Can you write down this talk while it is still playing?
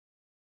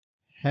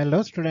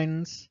Hello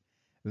students,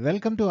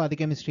 welcome to Adi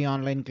Chemistry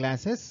online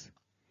classes.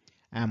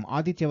 I am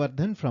Aditya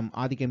Vardhan from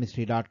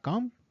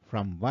adichemistry.com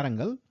from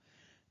Warangal.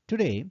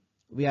 Today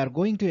we are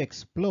going to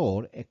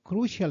explore a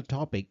crucial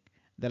topic,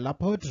 the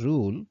Laporte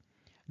rule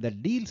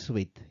that deals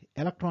with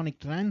electronic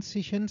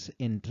transitions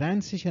in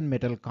transition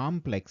metal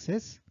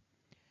complexes.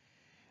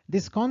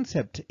 This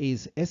concept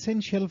is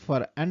essential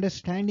for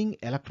understanding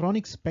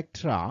electronic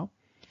spectra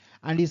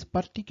and is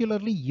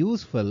particularly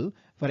useful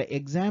for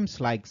exams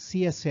like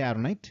CSIR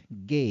NET,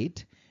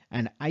 GATE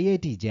and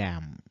IIT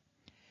JAM.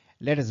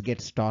 Let us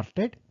get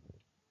started.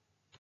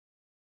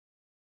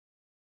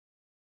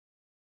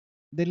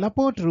 The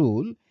Laporte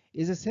rule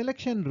is a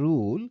selection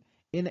rule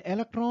in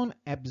electron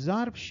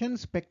absorption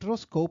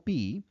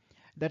spectroscopy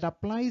that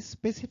applies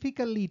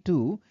specifically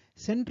to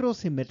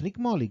centrosymmetric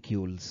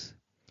molecules.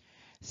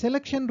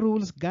 Selection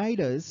rules guide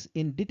us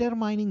in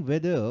determining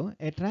whether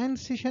a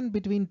transition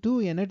between two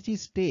energy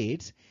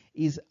states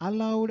is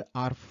allowed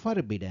or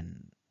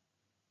forbidden.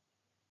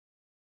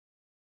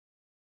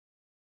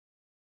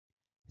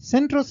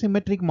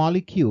 Centrosymmetric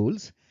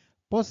molecules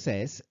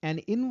possess an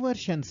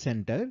inversion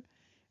center,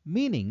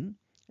 meaning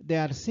they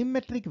are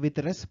symmetric with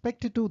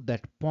respect to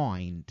that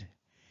point.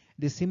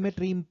 The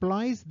symmetry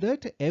implies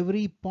that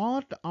every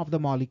part of the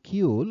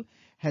molecule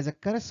has a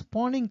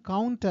corresponding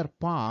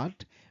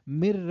counterpart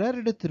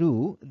mirrored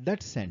through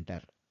that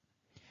center.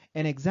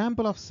 An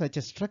example of such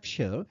a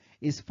structure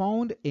is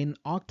found in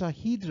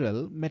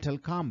octahedral metal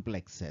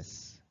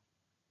complexes.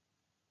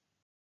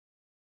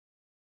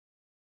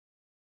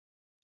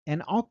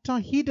 An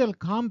octahedral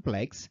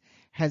complex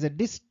has a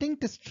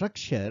distinct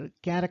structure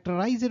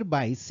characterized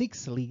by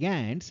 6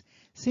 ligands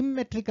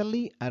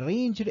symmetrically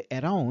arranged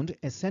around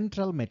a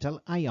central metal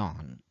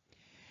ion.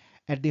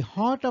 At the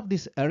heart of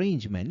this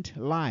arrangement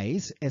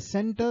lies a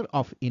center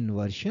of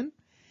inversion,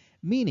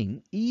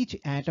 meaning each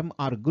atom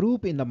or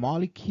group in the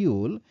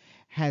molecule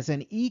has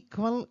an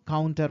equal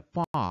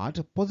counterpart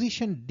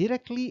positioned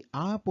directly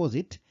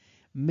opposite,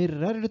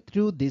 mirrored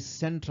through this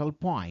central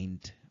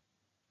point.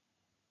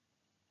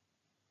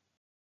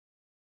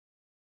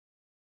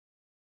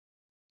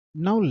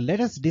 Now let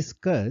us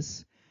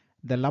discuss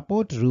the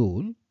Laporte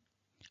rule.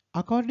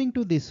 According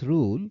to this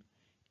rule,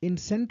 in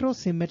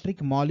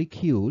centrosymmetric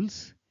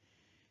molecules,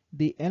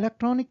 the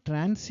electronic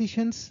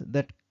transitions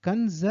that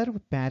conserve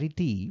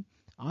parity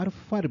are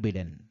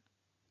forbidden.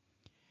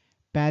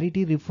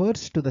 Parity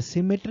refers to the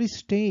symmetry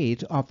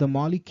state of the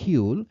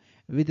molecule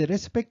with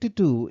respect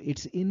to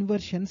its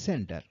inversion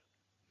center.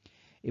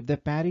 If the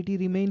parity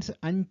remains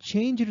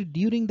unchanged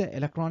during the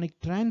electronic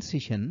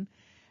transition,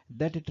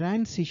 that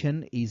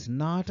transition is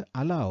not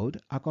allowed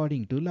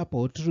according to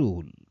Laporte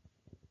rule.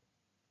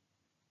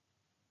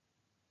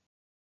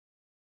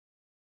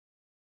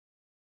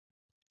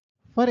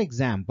 For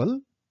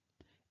example,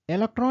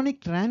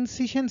 electronic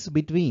transitions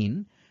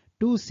between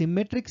two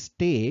symmetric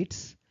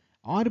states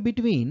or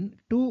between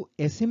two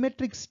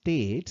asymmetric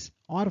states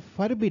are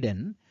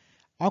forbidden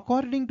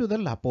according to the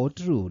Laporte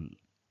rule.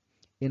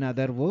 In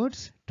other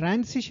words,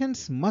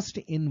 transitions must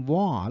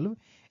involve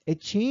a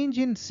change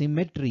in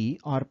symmetry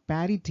or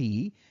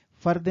parity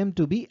for them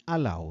to be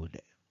allowed.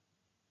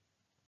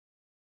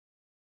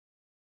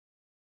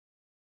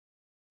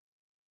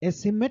 A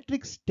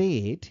symmetric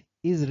state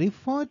is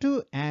referred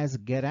to as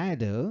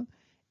Gerade,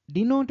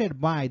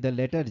 denoted by the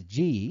letter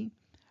G,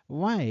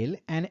 while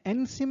an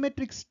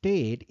asymmetric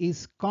state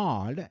is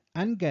called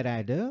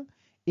Ungerade,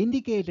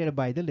 indicated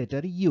by the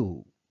letter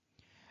U.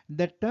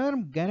 The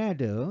term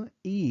Gerade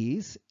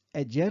is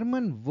a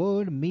German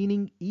word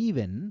meaning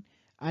even,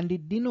 and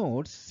it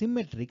denotes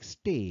symmetric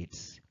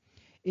states.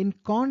 In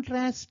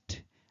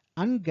contrast,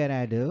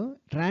 Ungerade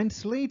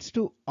translates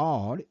to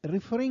odd,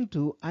 referring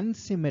to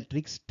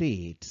unsymmetric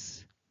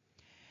states.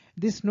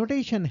 This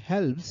notation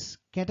helps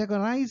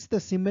categorize the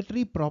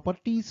symmetry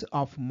properties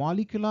of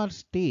molecular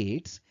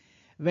states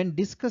when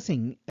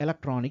discussing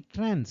electronic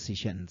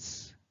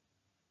transitions.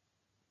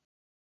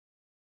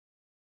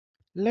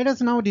 Let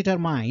us now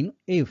determine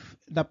if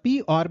the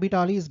p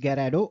orbital is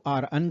Gerado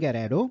or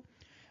Ungerado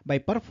by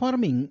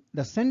performing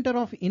the center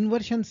of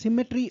inversion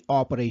symmetry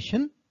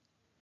operation.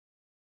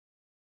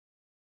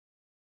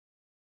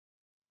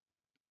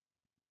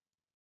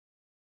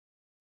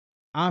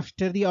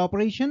 After the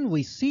operation,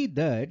 we see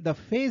that the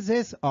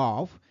phases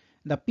of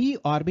the p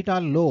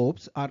orbital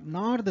lobes are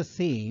not the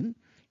same,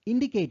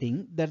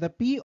 indicating that the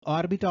p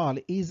orbital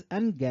is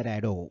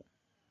Ungerado.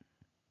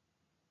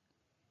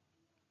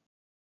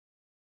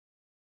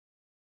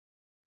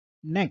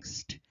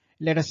 Next,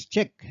 let us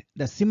check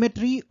the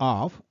symmetry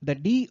of the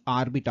d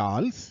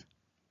orbitals.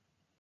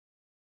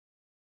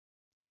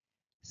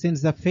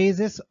 Since the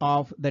phases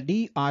of the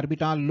d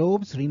orbital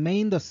lobes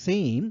remain the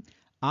same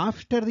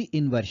after the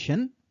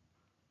inversion,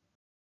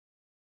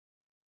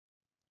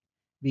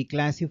 we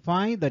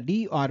classify the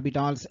d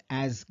orbitals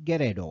as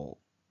Gerado.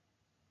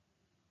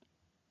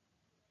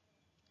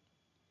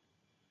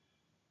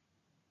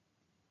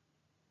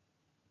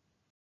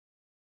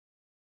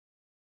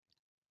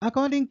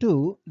 According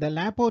to the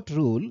Laporte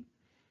rule,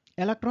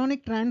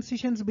 Electronic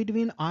transitions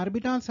between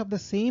orbitals of the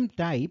same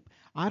type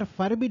are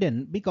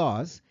forbidden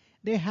because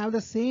they have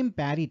the same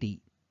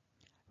parity.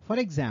 For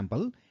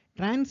example,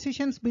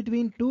 transitions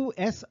between two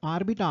s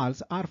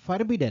orbitals are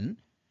forbidden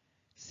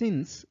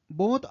since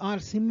both are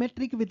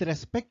symmetric with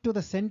respect to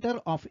the center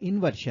of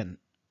inversion.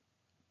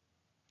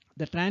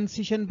 The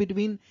transition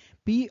between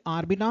p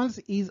orbitals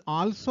is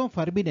also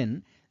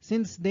forbidden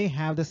since they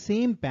have the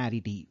same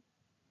parity.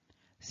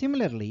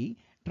 Similarly,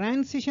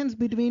 transitions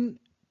between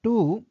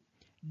two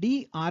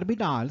d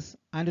orbitals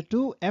and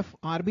two f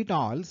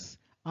orbitals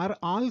are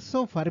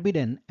also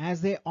forbidden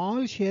as they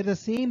all share the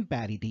same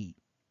parity.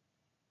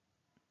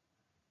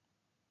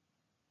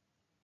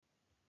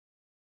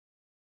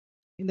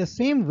 In the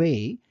same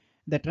way,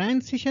 the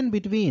transition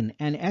between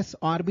an s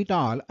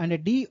orbital and a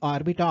d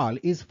orbital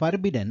is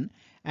forbidden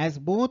as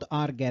both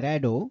are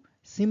Gerardo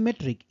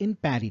symmetric in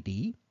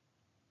parity.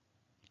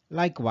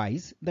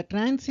 Likewise, the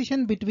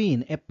transition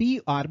between a p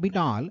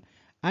orbital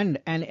and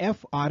an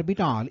f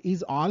orbital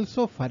is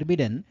also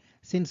forbidden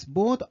since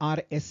both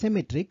are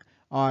asymmetric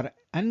or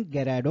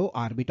un-Gerardo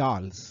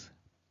orbitals.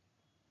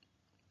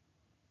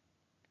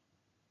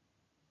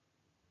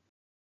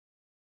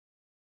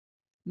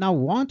 Now,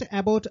 what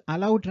about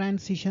allowed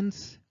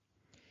transitions?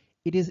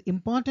 It is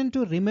important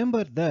to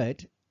remember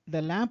that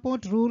the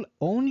Laporte rule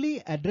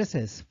only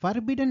addresses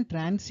forbidden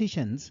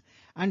transitions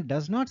and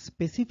does not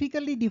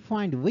specifically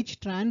define which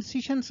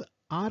transitions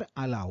are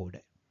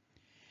allowed.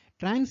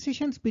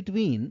 Transitions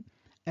between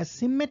a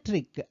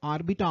symmetric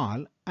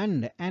orbital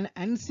and an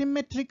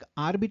unsymmetric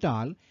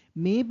orbital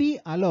may be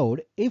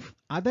allowed if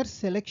other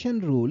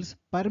selection rules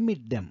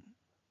permit them.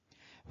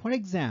 For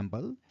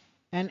example,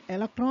 an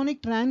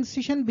electronic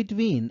transition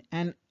between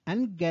an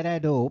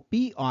un-Gerardo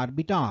p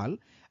orbital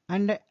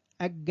and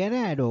a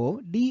Gerardo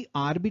d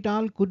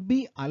orbital could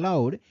be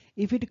allowed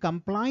if it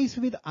complies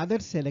with other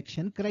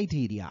selection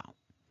criteria.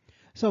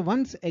 So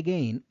once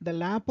again, the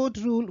Laporte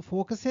rule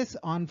focuses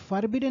on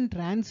forbidden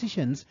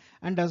transitions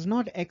and does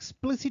not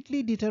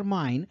explicitly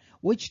determine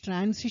which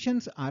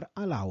transitions are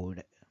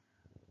allowed.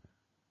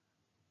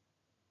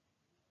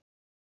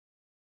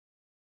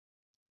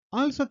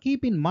 Also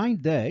keep in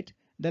mind that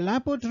the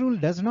Laporte rule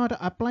does not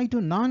apply to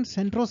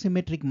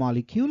non-centrosymmetric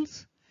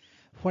molecules.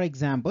 For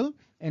example,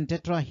 in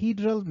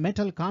tetrahedral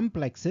metal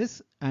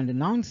complexes and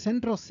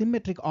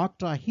non-centrosymmetric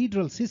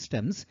octahedral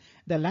systems,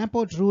 the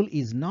Laporte rule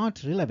is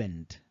not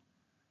relevant.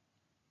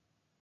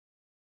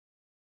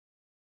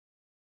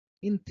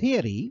 In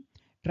theory,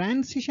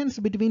 transitions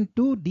between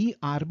two d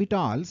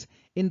orbitals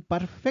in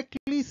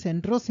perfectly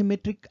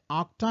centrosymmetric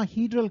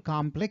octahedral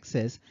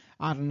complexes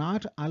are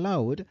not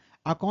allowed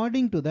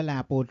according to the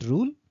Laporte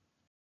rule.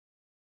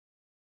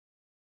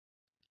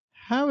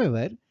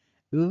 However,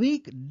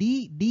 weak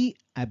d-d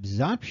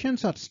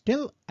absorptions are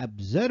still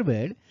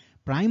observed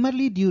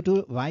primarily due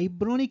to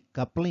vibronic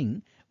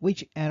coupling,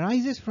 which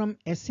arises from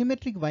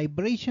asymmetric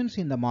vibrations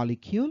in the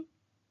molecule.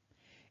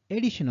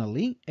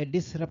 Additionally, a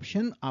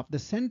disruption of the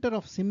center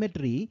of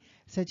symmetry,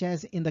 such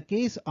as in the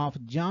case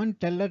of John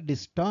Teller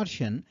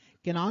distortion,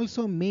 can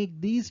also make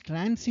these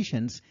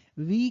transitions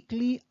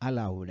weakly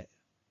allowed.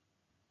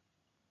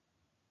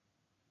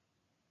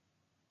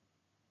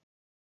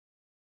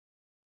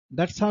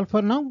 That's all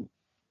for now.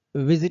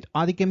 Visit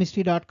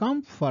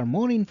adichemistry.com for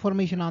more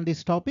information on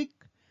this topic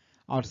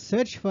or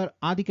search for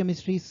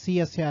Adichemistry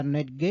CSIR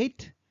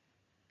NetGate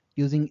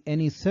using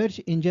any search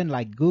engine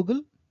like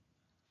Google.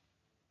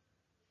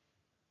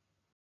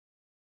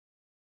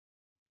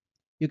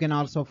 You can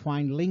also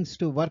find links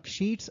to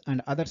worksheets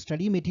and other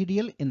study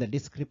material in the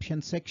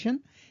description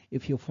section.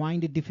 If you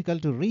find it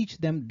difficult to reach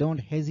them, don't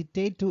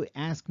hesitate to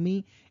ask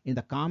me in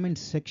the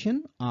comments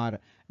section or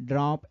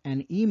drop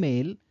an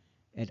email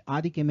at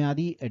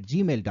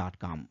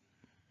adichemadi@gmail.com.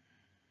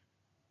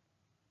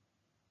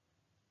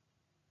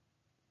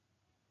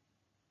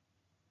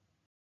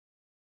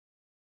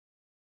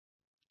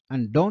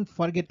 And don't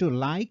forget to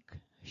like,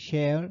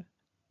 share,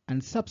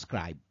 and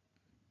subscribe.